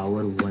the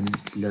power 1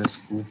 plus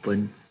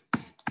coupon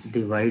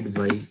divided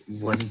by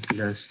 1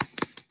 plus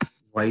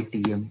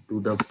YTM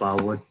to the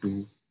power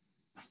 2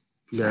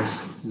 plus,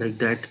 like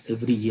that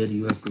every year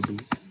you have to do,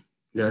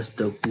 plus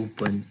the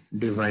coupon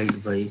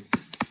divided by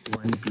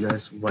 1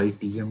 plus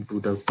YTM to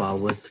the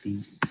power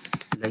 3.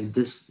 Like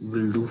this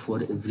will do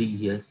for every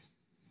year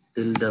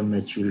till the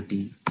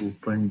maturity.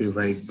 Coupon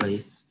divided by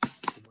 1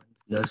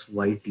 plus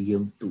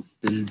YTM to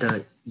till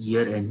the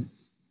year end,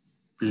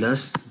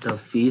 plus the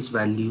face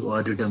value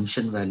or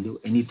redemption value,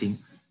 anything,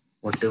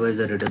 whatever is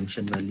the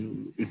redemption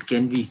value, it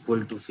can be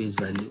equal to face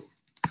value.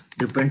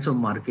 Depends on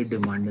market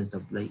demand and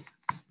supply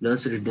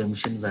plus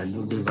redemption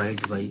value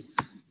divided by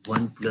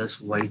 1 plus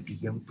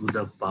YTM to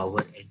the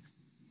power n.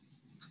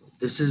 So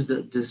this is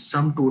the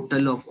sum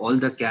total of all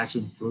the cash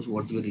inflows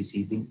what you're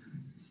receiving.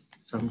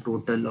 Sum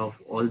total of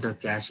all the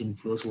cash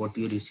inflows what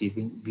you're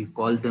receiving. We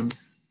call them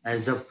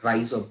as the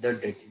price of the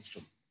debt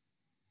instrument.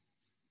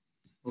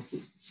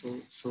 Okay,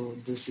 so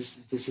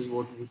this is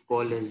what we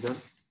call as the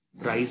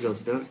price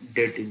of the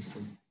debt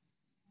instrument.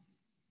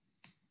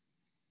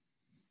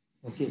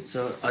 Okay,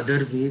 so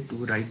other way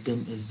to write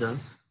them is the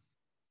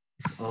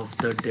of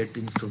the debt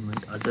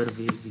instrument. Other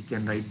way we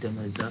can write them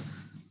as the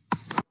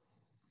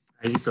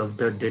price of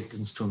the debt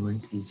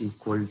instrument is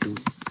equal to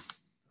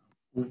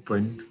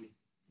coupon.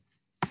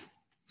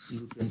 So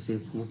you can say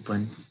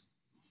coupon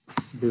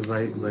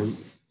divided by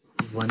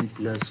 1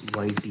 plus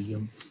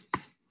YTM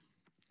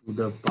to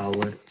the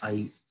power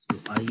I. So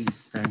I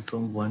stand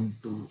from 1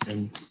 to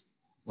n.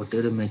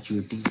 Whatever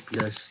maturity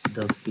plus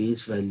the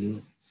face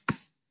value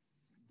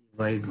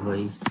divided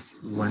by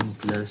 1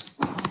 plus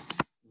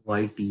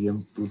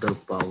YTM to the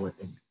power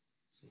n.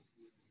 So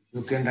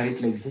you can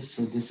write like this.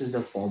 So this is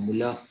the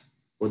formula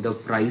for the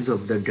price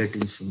of the debt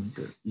instrument.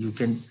 You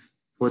can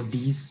for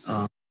these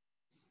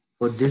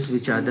for this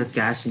which are the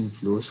cash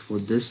inflows, for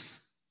this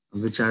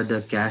which are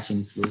the cash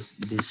inflows,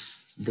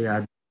 this they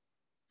are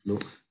flow.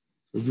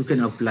 So you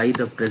can apply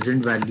the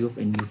present value of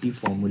annuity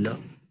formula.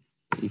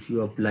 If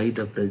you apply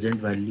the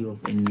present value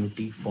of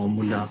annuity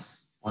formula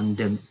on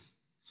them,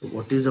 so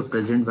what is the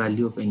present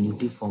value of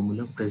annuity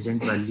formula?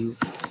 Present value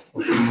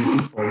of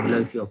annuity formula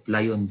if you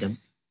apply on them.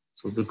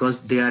 So because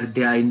they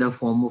are in the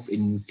form of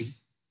annuity.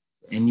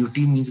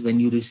 Annuity means when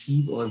you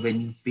receive or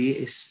when you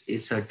pay a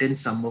certain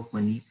sum of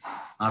money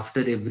after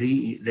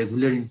every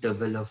regular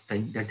interval of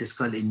time, that is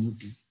called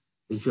annuity.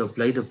 If you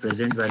apply the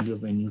present value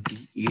of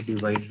annuity, A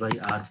divided by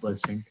R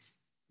percent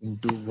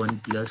into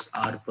 1 plus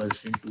R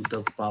percent to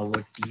the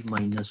power T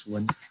minus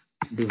 1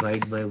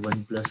 divided by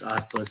 1 plus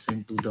R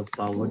percent to the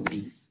power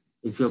T.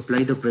 If you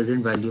apply the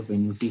present value of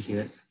annuity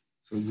here,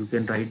 so you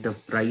can write the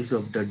price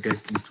of the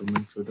debt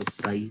instrument. So the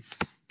price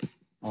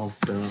of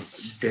the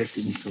debt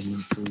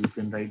instrument. So you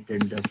can write then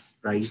the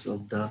price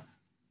of the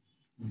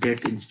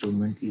debt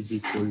instrument is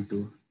equal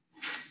to,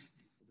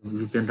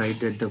 you can write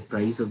that the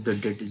price of the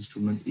debt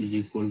instrument is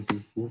equal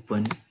to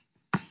coupon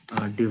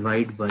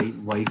divide by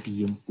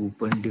YTM,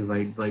 coupon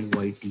divide by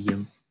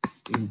YTM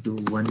into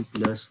 1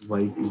 plus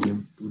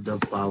YTM to the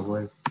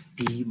power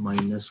T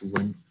minus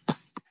 1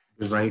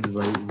 divide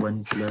by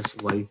 1 plus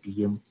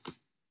YTM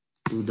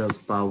to the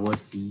power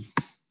T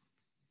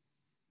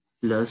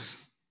plus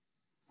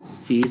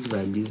face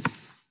value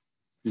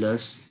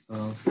plus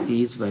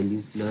face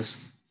value plus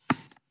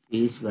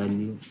face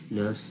value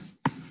plus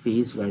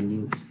face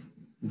value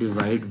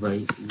divided by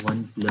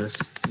 1 plus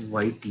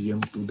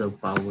YTM to the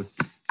power T.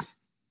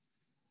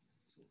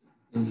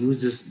 And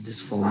use this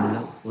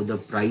formula for the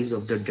price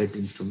of the debt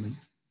instrument.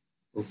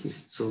 Okay,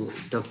 so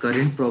the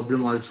current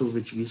problem also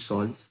which we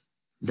solve,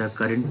 the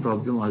current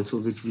problem also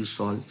which we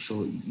solve.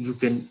 So you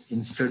can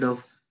instead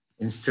of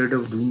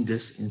doing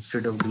this,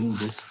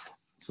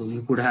 so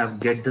you could have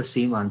get the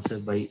same answer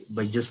by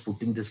just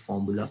putting this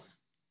formula.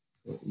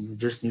 So you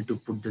just need to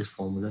put this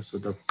formula. So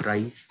the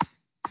price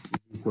is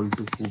equal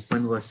to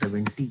coupon was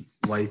 70,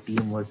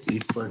 YTM was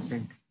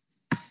 8%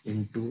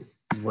 into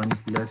 1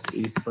 plus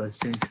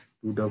 8%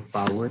 to the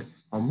power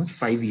how much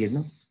 5 year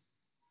no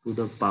to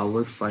the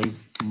power 5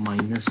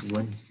 minus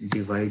 1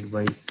 divided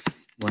by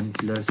 1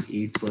 plus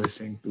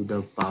 8% to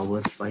the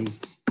power 5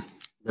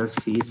 plus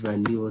face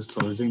value was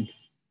 1000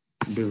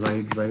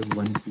 divided by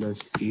 1 plus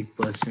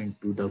 8%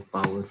 to the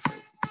power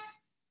 5.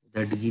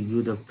 That give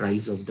you the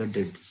price of the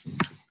debt.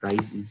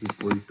 Price is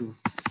equal to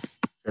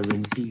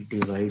 70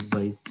 divided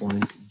by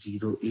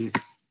 0.08.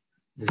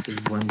 This is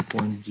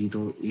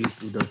 1.08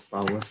 to the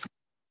power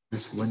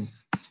plus 1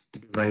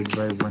 divided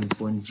by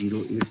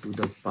 1.08 to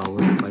the power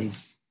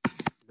 5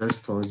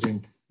 plus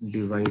 1000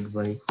 divided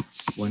by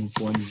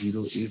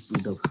 1.08 to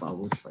the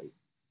power 5.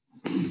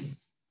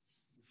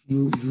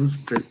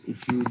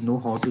 If you know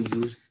how to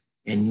use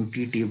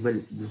annuity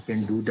table, you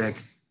can do that.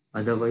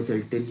 Otherwise,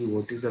 I'll tell you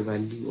what is the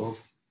value of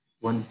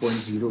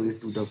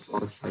 1.08 to the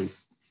power 5.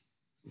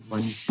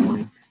 1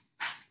 point,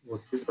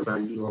 what is the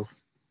value of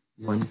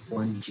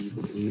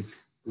 1.08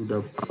 to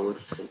the power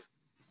 5?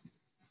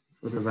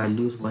 So the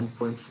value is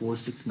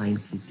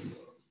 1.46933.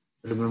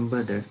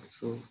 Remember that.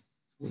 So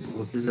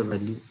what is the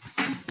value?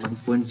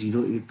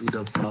 1.08 to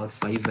the power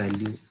 5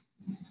 value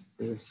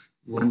is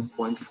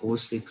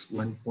 1.46,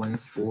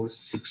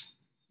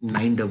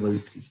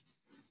 1.46933.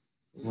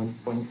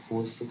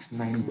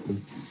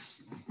 1.46933.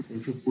 So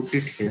if you put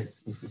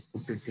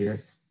it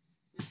here,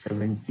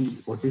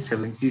 70, what is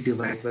 70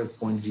 divided by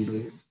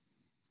 0.08?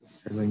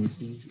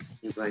 70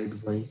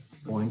 divided by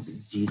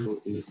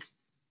 0.08.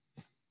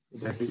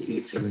 That is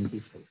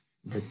 875.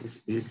 That is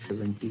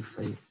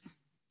 875.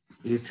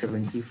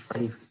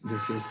 875.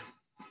 This is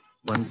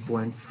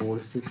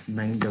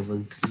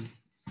 1.46933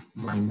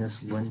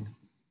 minus 1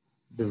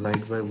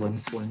 divided by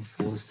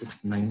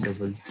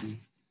 1.46933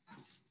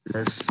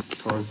 plus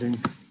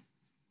 1000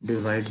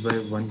 divided by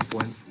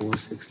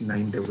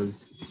 1.46933.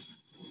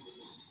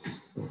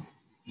 So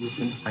you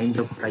can find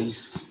the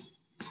price.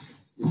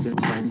 You can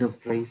find the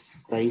price.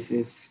 Price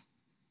is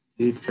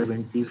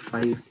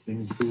 875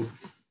 into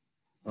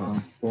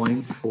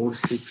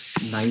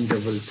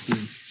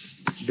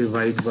 0.46933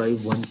 divided by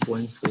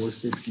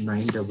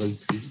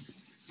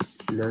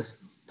 1.46933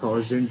 plus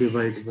 1000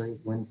 divided by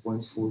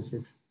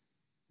 1.46933.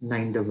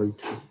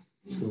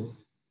 So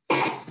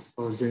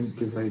 1000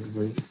 divided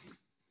by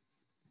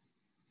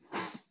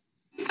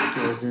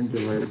 1000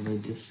 divided by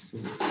this, so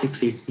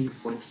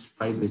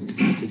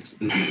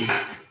 680.583,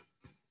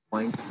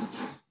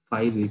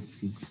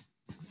 680.583.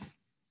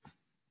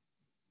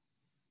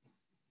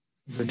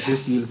 With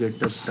this you'll get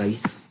the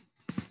price.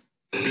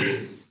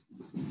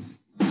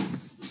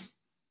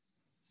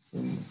 So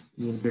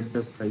you'll get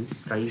the price.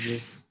 Price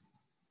is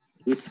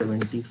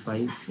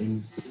 875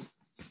 into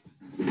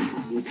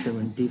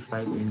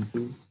 875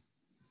 into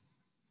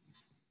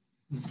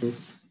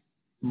this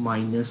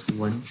minus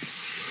 1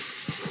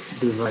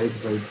 divided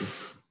by this.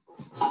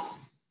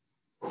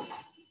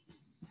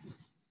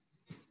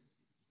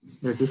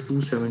 That is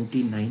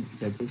 279.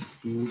 That is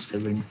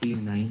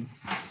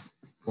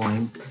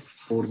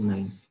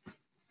 279.49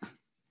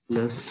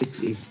 plus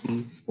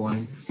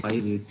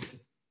 680.58.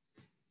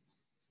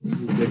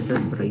 You get the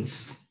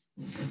price.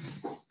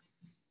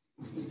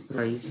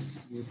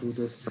 You do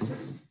the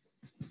sum.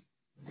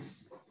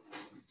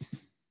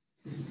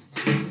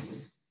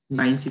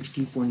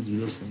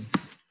 960.07.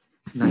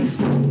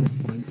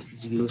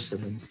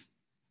 960.07.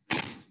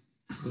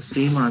 The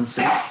same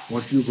answer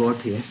what you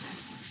got here.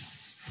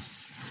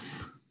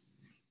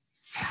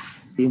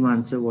 Same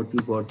answer what you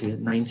got here.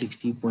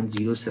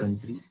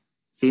 960.073.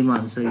 Same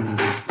answer you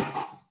get.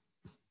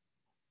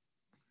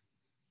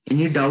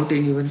 Any doubt,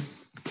 anyone?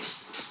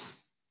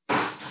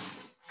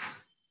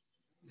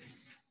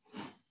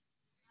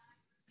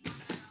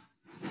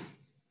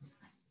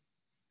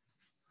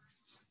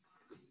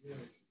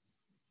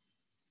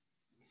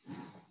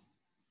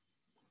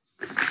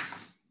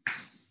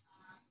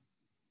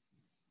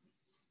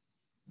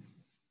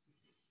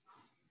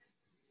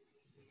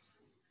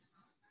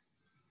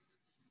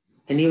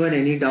 Anyone,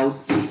 any doubt?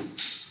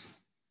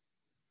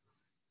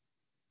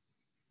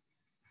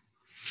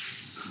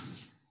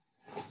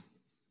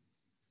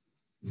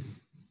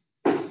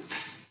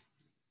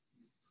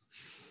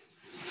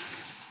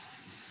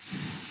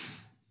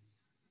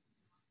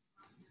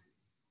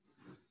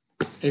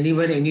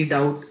 Anyone, any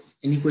doubt?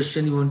 Any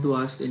question you want to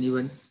ask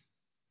anyone?